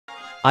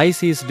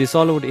Ice is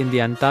dissolved in the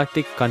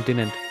Antarctic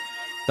continent.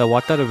 The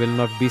water will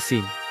not be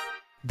seen.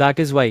 That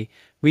is why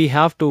we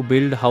have to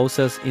build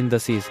houses in the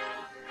seas.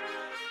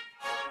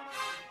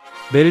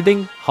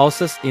 Building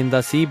houses in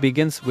the sea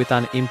begins with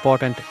an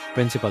important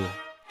principle.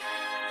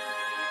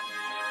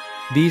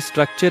 These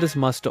structures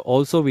must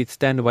also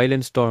withstand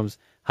violent storms,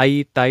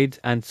 high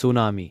tides and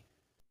tsunami.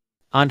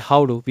 And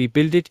how do we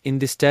build it in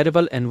this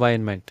terrible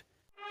environment?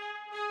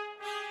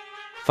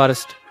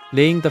 First,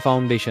 laying the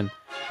foundation.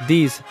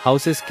 These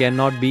houses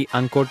cannot be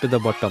anchored to the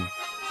bottom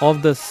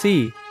of the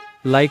sea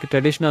like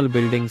traditional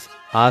buildings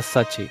as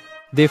such.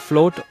 They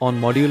float on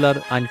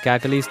modular and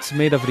catalysts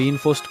made of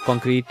reinforced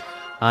concrete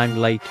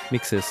and light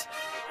mixes.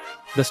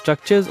 The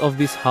structures of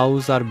this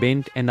house are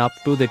bent enough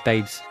to the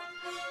tides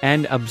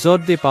and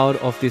absorb the power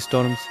of the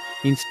storms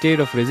instead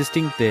of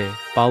resisting the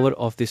power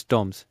of the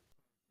storms.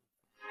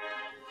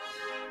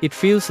 It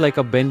feels like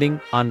a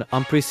bending and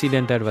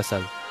unprecedented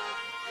vessel.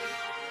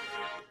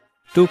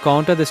 To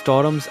counter the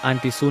storms and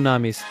the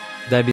tsunamis, the